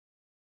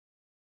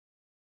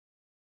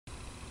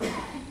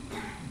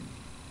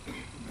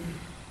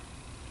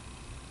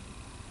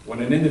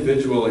When an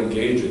individual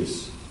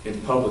engages in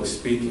public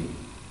speaking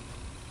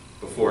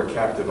before a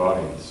captive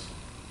audience,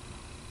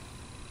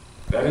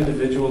 that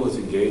individual is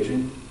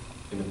engaging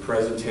in the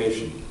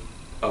presentation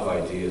of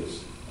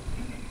ideas.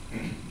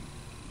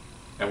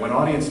 And when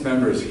audience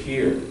members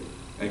hear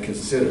and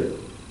consider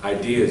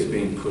ideas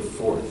being put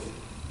forth,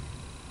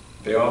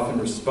 they often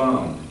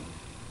respond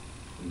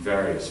in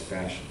various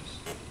fashions.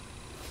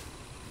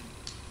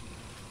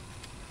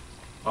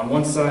 On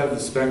one side of the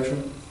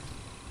spectrum,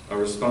 a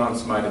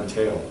response might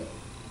entail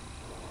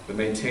the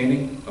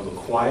maintaining of a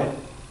quiet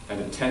and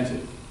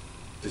attentive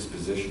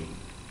disposition.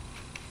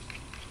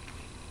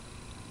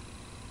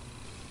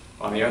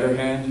 On the other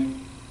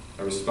hand,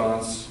 a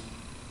response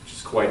which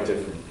is quite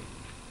different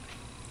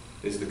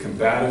is the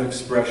combative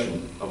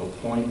expression of a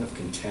point of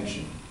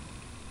contention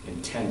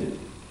intended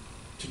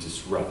to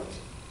disrupt.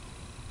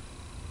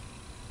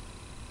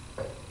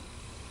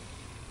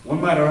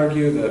 One might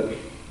argue that,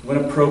 when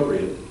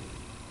appropriate,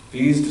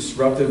 these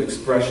disruptive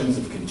expressions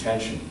of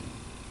contention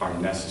are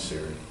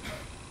necessary.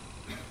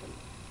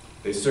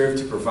 They serve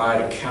to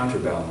provide a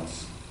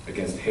counterbalance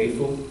against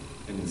hateful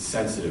and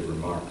insensitive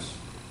remarks.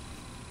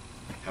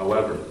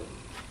 However,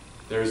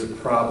 there is a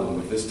problem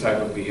with this type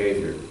of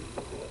behavior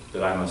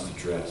that I must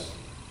address.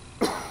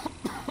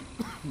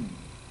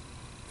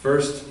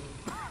 First,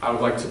 I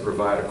would like to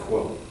provide a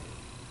quote.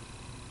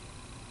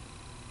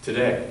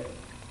 Today,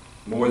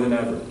 more than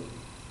ever,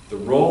 the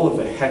role of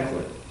the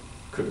heckler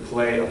could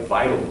play a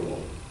vital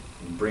role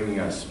in bringing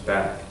us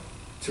back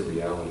to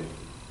reality.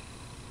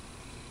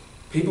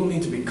 People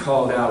need to be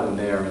called out when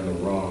they are in the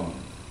wrong.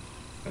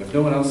 And if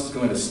no one else is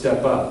going to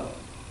step up,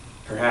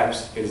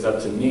 perhaps it is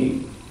up to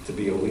me to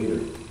be a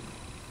leader.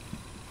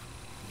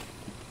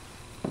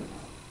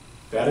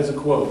 That is a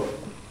quote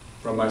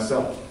from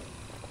myself.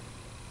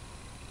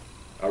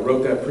 I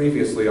wrote that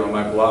previously on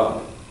my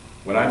blog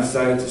when I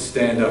decided to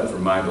stand up for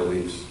my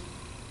beliefs.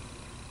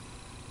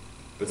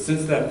 But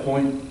since that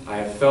point, I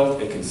have felt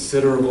a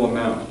considerable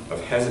amount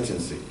of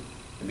hesitancy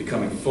in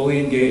becoming fully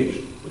engaged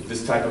with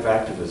this type of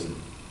activism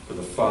for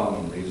the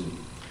following reason.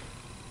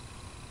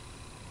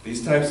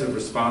 These types of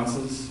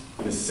responses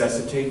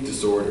necessitate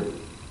disorder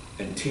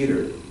and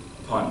teeter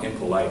upon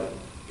impolite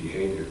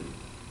behavior.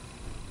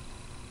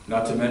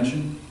 Not to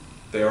mention,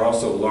 they are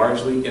also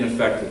largely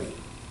ineffective,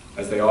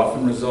 as they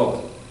often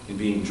result in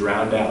being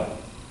drowned out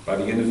by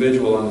the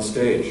individual on the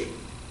stage,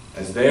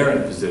 as they are in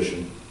a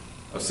position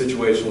of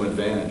situational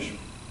advantage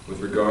with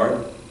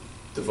regard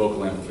to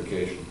vocal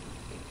amplification.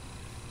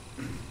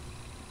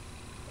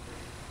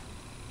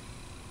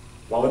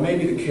 While it may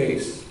be the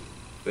case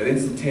that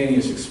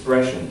instantaneous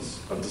expressions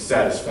of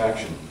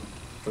dissatisfaction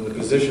from the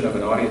position of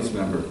an audience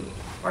member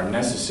are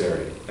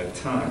necessary at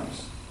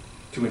times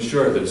to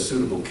ensure that a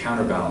suitable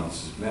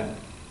counterbalance is met,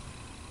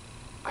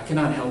 I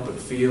cannot help but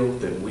feel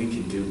that we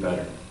can do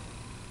better.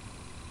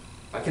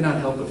 I cannot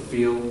help but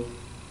feel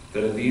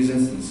that in these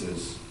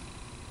instances,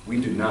 we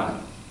do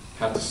not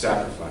have to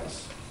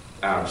sacrifice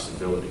our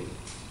civility.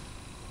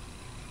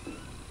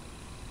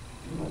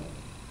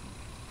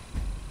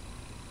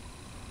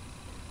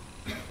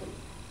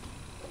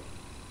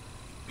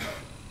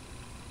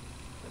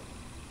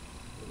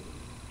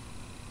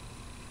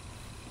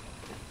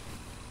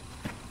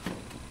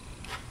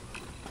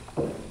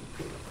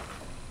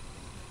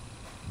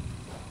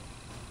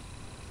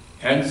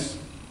 Hence,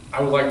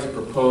 I would like to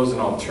propose an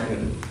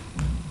alternative,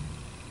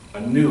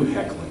 a new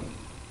heckling,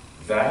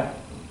 that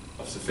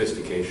of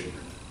sophistication.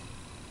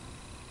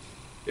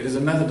 It is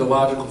a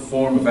methodological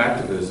form of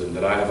activism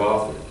that I have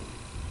authored,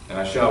 and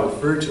I shall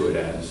refer to it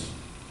as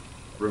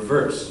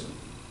reverse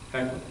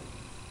heckling.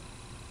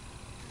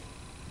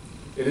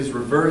 It is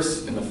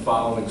reverse in the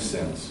following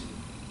sense.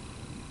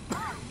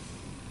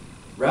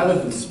 Rather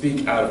than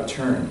speak out of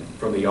turn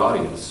from the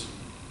audience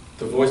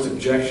to voice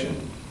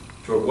objection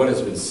toward what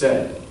has been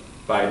said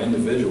by an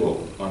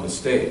individual on the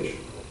stage,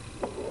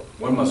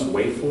 one must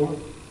wait for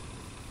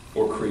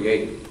or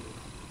create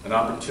an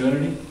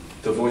opportunity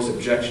to voice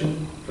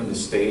objection from the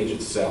stage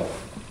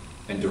itself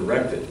and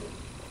direct it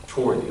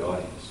toward the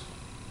audience.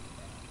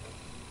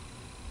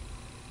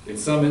 In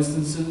some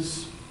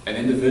instances, an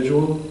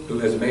individual who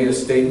has made a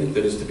statement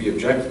that is to be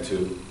objected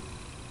to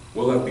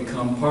will have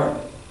become part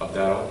of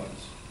that audience.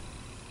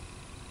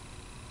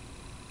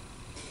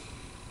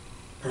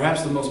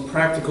 Perhaps the most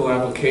practical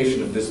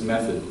application of this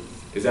method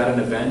is at an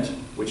event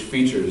which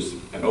features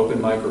an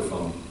open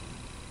microphone,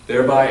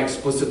 thereby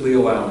explicitly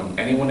allowing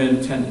anyone in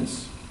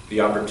attendance the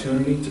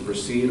opportunity to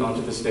proceed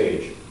onto the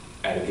stage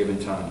at a given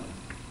time.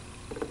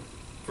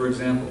 For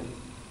example,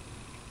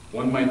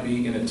 one might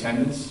be in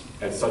attendance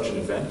at such an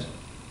event,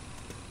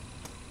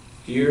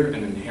 hear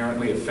an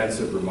inherently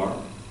offensive remark,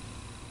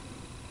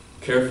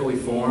 carefully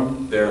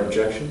form their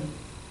objection,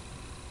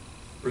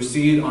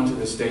 proceed onto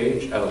the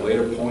stage at a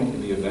later point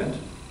in the event,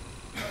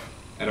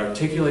 and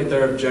articulate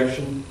their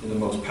objection in the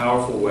most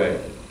powerful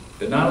way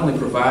that not only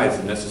provides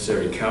the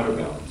necessary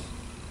counterbalance,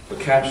 but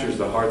captures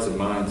the hearts and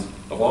minds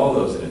of all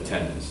those in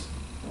attendance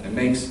and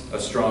makes a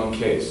strong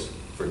case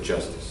for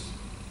justice.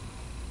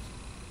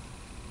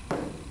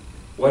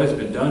 What has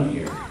been done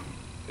here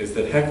is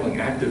that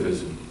heckling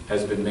activism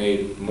has been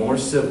made more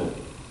civil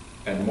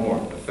and more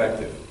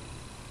effective.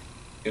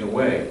 In a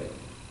way,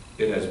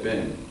 it has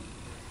been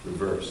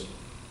reversed.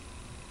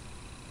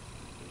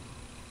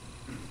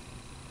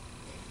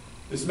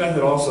 This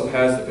method also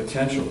has the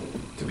potential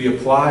to be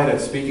applied at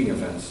speaking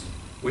events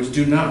which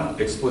do not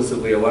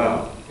explicitly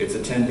allow its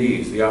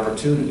attendees the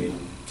opportunity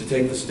to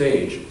take the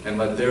stage and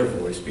let their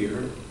voice be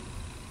heard.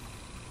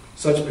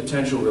 Such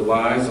potential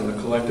relies on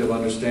the collective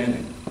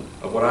understanding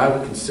of what I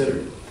would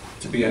consider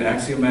to be an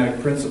axiomatic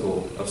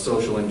principle of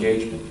social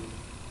engagement,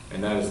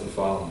 and that is the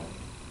following.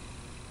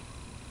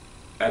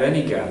 At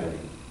any gathering,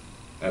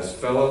 as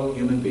fellow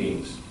human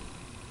beings,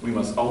 we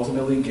must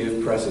ultimately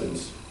give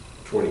precedence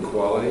toward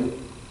equality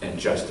and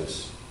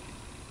justice.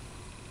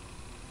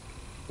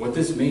 What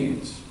this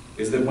means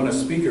is that when a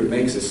speaker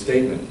makes a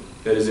statement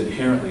that is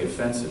inherently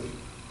offensive,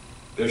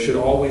 there should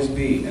always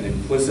be an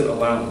implicit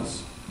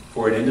allowance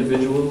for an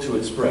individual to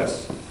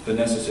express the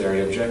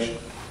necessary objection.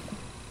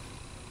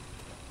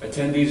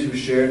 Attendees who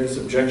shared this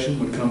objection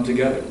would come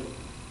together,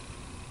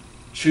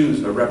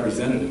 choose a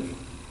representative,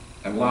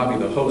 and lobby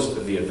the host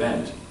of the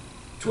event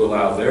to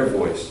allow their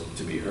voice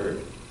to be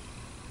heard.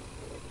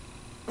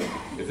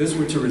 If this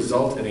were to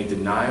result in a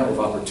denial of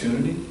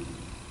opportunity,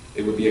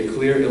 it would be a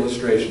clear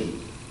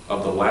illustration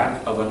of the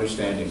lack of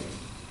understanding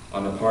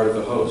on the part of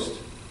the host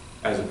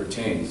as it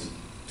pertains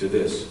to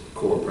this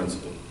core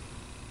principle.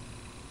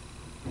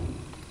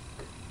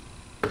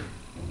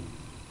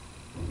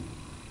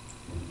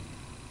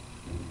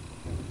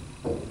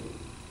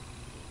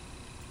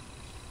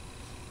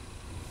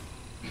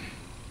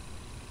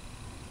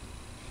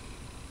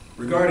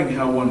 Regarding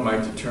how one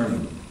might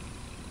determine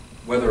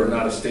whether or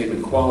not a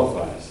statement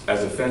qualifies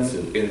as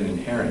offensive in an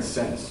inherent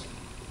sense,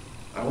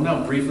 I will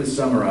now briefly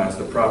summarize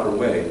the proper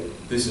way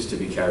this is to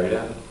be carried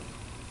out.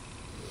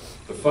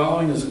 The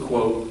following is a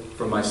quote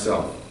from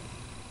myself,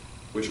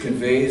 which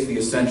conveys the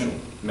essential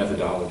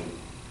methodology.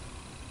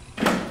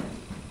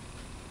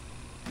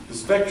 The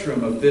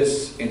spectrum of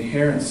this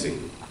inherency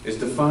is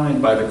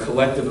defined by the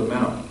collective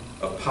amount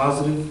of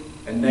positive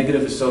and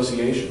negative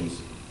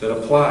associations that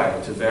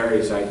apply to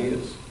various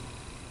ideas.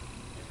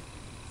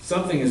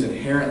 Something is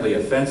inherently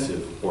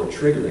offensive or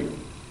triggering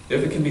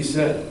if it can be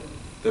said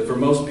that for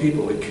most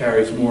people it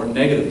carries more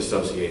negative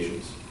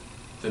associations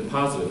than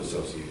positive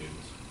associations.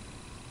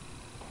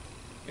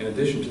 In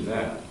addition to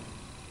that,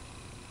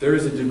 there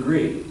is a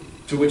degree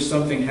to which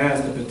something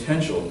has the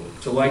potential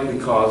to likely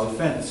cause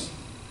offense.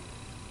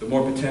 The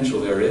more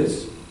potential there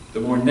is, the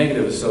more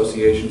negative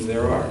associations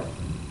there are,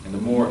 and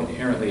the more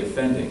inherently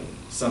offending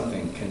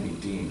something can be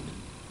deemed.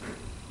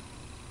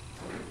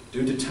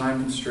 Due to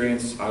time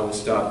constraints, I will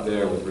stop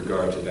there with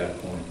regard to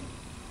that point.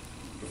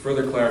 For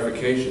further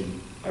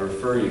clarification, I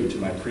refer you to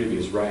my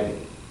previous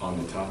writing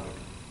on the topic.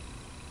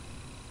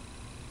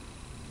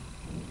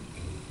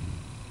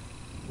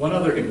 One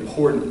other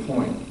important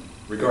point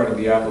regarding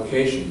the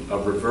application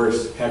of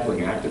reverse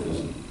heckling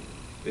activism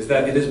is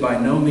that it is by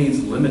no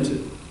means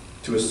limited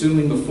to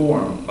assuming the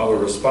form of a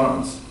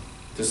response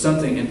to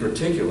something in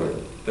particular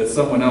that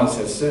someone else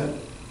has said.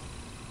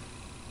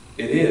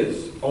 It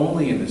is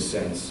only in the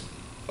sense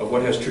of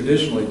what has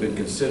traditionally been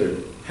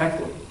considered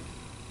heckling.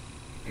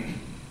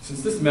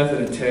 Since this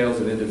method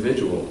entails an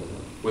individual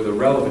with a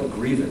relevant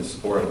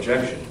grievance or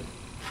objection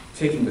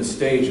taking the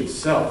stage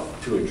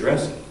itself to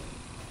address it,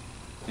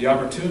 the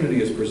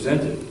opportunity is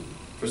presented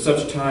for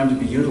such time to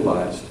be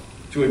utilized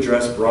to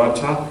address broad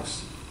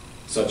topics,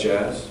 such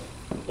as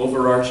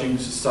overarching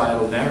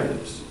societal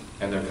narratives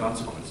and their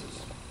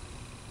consequences,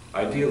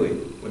 ideally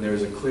when there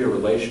is a clear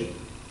relation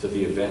to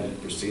the event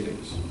and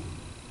proceedings.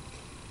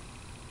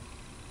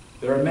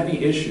 There are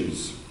many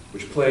issues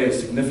which play a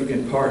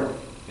significant part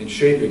in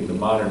shaping the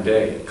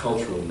modern-day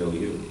cultural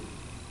milieu.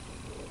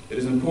 It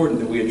is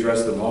important that we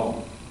address them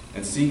all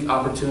and seek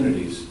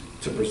opportunities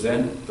to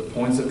present the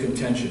points of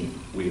contention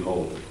we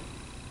hold.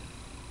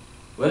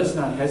 Let us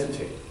not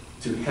hesitate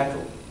to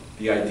heckle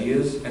the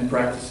ideas and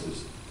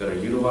practices that are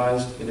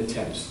utilized in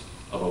attempts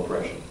of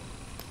oppression.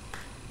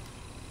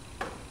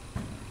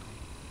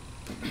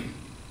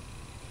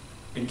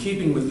 In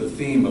keeping with the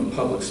theme of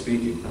public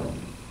speaking,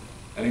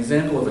 an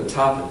example of a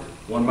topic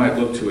one might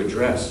look to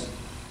address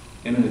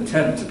in an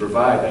attempt to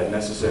provide that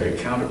necessary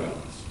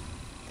counterbalance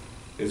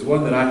is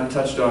one that I have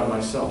touched on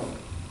myself,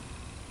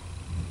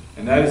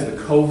 and that is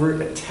the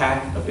covert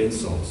attack of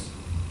insults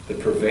that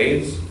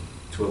pervades,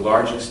 to a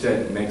large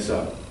extent, makes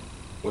up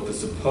what the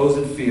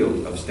supposed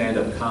field of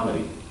stand-up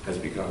comedy has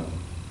become.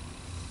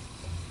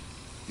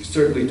 You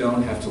certainly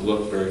don't have to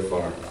look very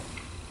far.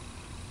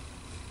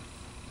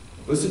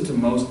 Listen to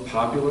most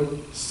popular,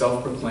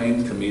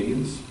 self-proclaimed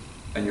comedians,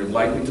 and you're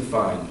likely to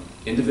find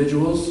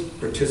individuals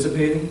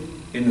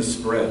participating in the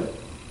spread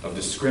of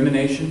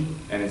discrimination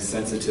and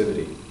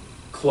insensitivity,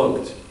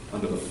 cloaked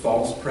under the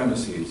false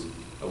premises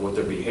of what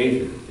their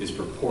behavior is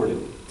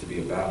purported to be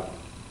about.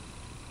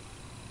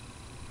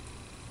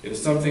 It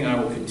is something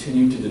I will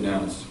continue to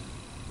denounce,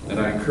 and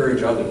I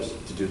encourage others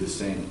to do the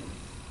same.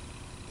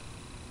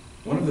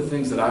 One of the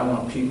things that I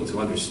want people to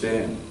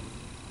understand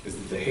is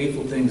that the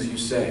hateful things you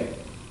say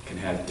can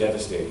have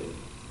devastating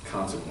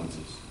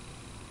consequences.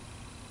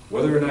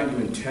 Whether or not you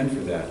intend for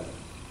that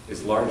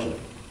is largely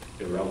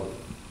irrelevant.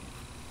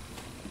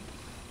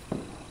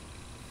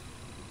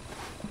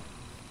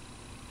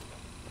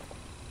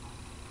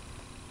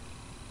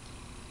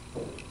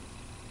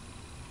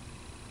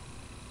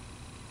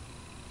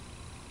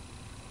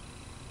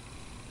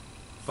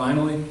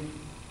 Finally,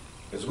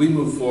 as we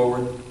move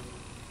forward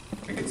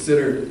and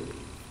consider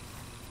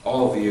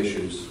all of the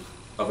issues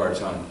of our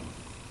time,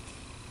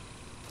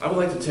 I would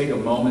like to take a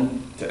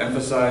moment to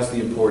emphasize the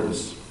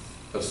importance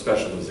of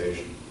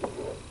specialization.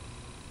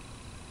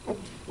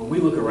 When we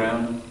look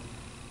around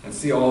and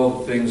see all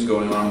the things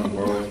going on in the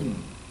world,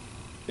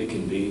 it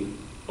can be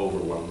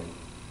overwhelming.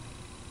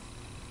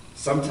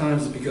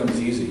 Sometimes it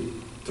becomes easy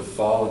to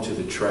fall into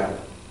the trap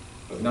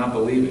of not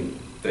believing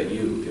that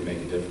you can make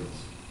a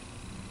difference.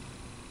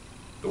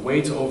 The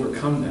way to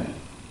overcome that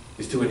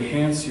is to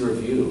enhance your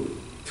view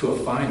to a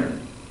finer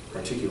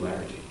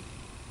particularity.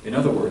 In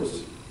other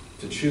words,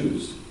 to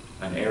choose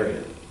an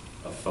area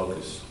of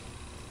focus.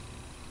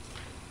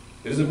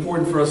 It is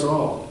important for us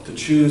all to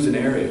choose an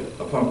area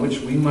upon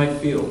which we might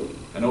feel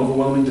an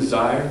overwhelming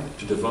desire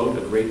to devote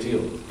a great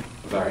deal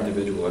of our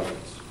individual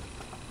efforts.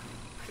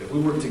 If we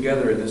work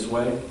together in this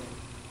way,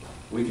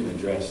 we can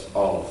address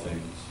all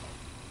things.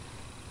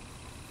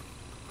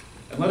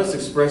 And let us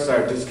express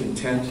our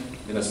discontent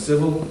in a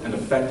civil and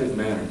effective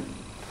manner.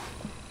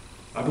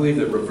 I believe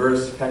that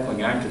reverse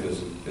heckling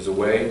activism is a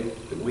way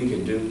that we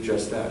can do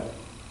just that.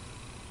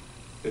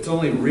 Its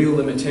only real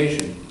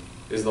limitation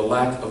is the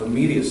lack of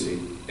immediacy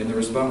in the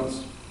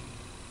response.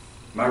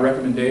 My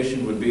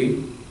recommendation would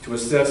be to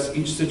assess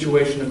each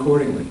situation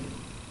accordingly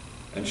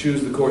and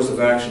choose the course of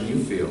action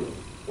you feel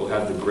will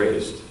have the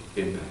greatest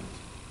impact.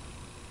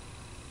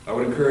 I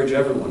would encourage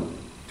everyone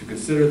to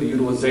consider the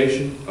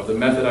utilization of the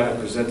method I have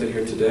presented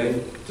here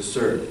today to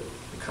serve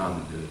the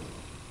common good.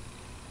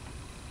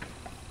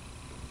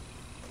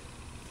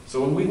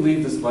 So when we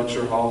leave this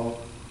lecture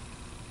hall,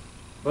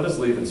 let us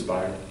leave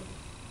inspired.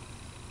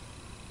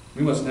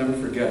 We must never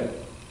forget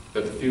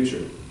that the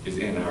future is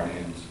in our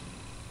hands.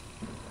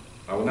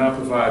 I will now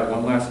provide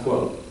one last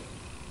quote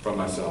from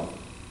myself.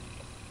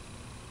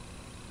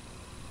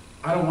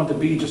 I don't want to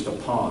be just a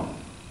pawn,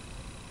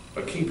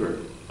 a keeper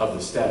of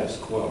the status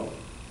quo.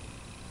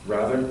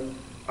 Rather,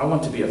 I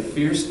want to be a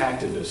fierce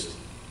activist,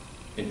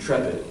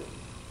 intrepid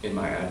in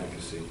my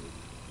advocacy.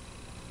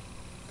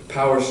 The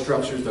power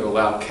structures that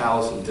allow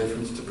callous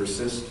indifference to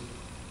persist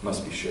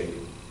must be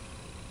shaken.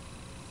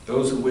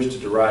 Those who wish to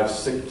derive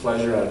sick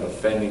pleasure out of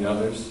offending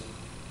others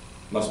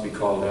must be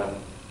called out.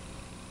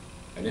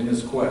 And in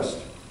this quest,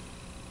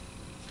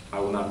 I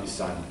will not be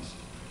silenced.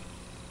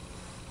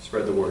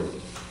 Spread the word.